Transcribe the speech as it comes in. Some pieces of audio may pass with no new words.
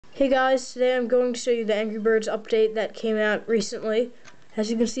Hey guys, today I'm going to show you the Angry Birds update that came out recently. As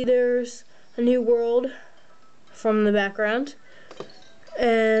you can see, there's a new world from the background,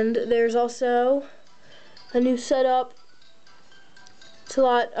 and there's also a new setup. It's a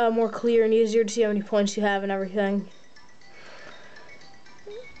lot more clear and easier to see how many points you have and everything.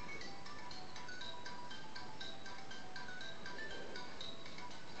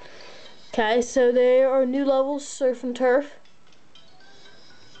 Okay, so there are new levels, Surf and Turf,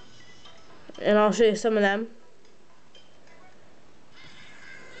 and I'll show you some of them.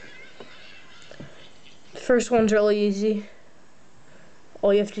 The first one's really easy.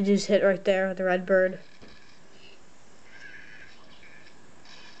 All you have to do is hit right there, the red bird.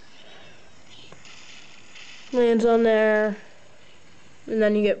 Lands on there, and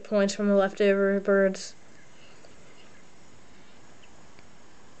then you get points from the leftover birds.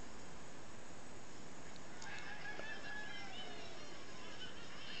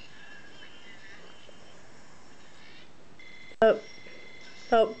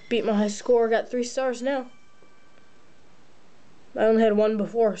 Oh, beat my high score, got 3 stars now. I only had 1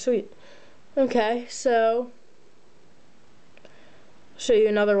 before, sweet. Okay, so I'll show you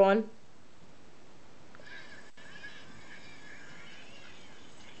another one.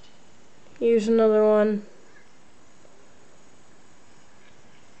 Here's another one.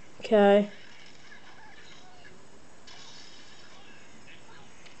 Okay.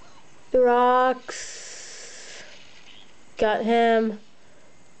 The rocks. Got him.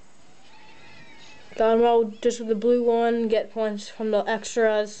 Got him all just with the blue one. Get points from the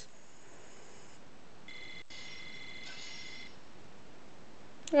extras.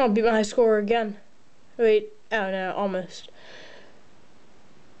 I'll beat my high score again. Wait, oh no, almost.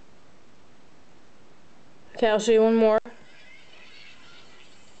 Okay, I'll show you one more.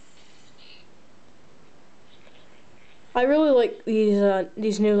 I really like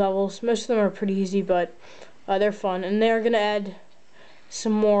these new levels. Most of them are pretty easy, but they're fun, and they're gonna add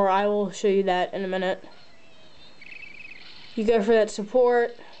some more. I will show you that in a minute. You go for that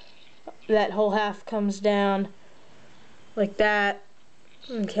support. That whole half comes down like that.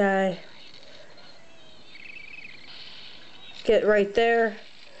 Okay. Get right there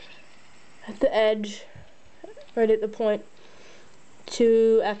at the edge, right at the point.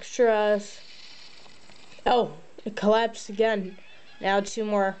 2 extras. Oh, it collapsed again. Now 2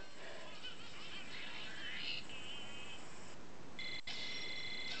 more.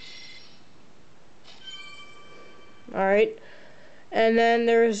 Alright, and then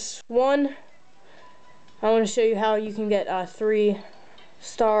there's one. I want to show you how you can get 3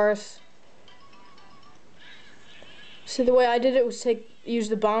 stars. So the way I did it was use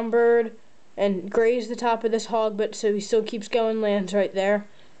the bomb bird and graze the top of this hog, but so he still keeps going, lands right there.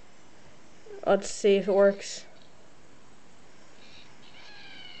 Let's see if it works.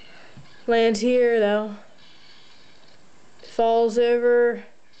 Lands here though. Falls over.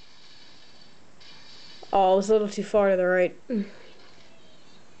 Oh, it was a little too far to the right.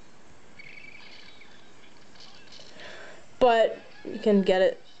 But you can get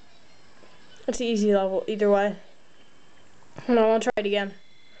it. It's an easy level either way. Hold on, I'll try it again.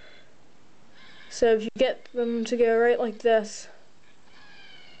 So if you get them to go right like this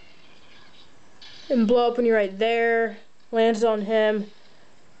and blow up when you're right there, lands on him.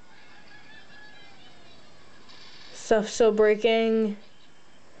 Stuff's still breaking.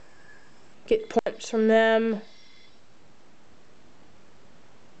 Get points from them.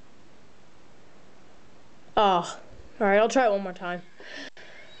 Oh, alright, I'll try it one more time.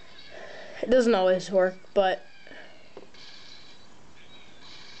 It doesn't always work, but...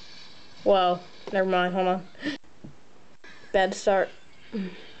 Whoa, never mind, hold on. Bad start.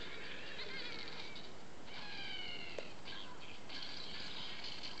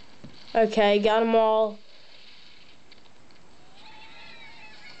 Okay, got them all.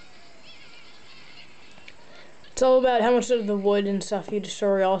 It's all about how much of the wood and stuff you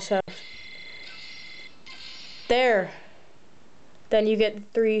destroy also. There. Then you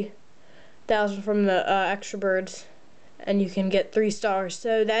get 3,000 from the extra birds, and you can get 3 stars.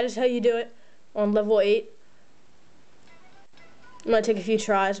 So that is how you do it on level 8. It might take a few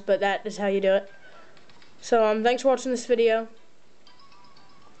tries, but that is how you do it. So thanks for watching this video.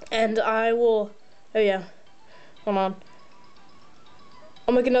 And I will, oh yeah, hold on.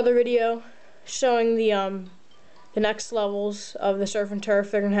 I'll make another video showing the next levels of the Surf and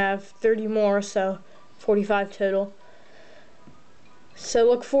Turf. They're gonna have 30 more, so 45 total. So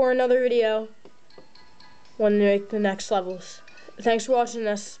look for another video when they make the next levels. Thanks for watching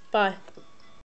this. Bye.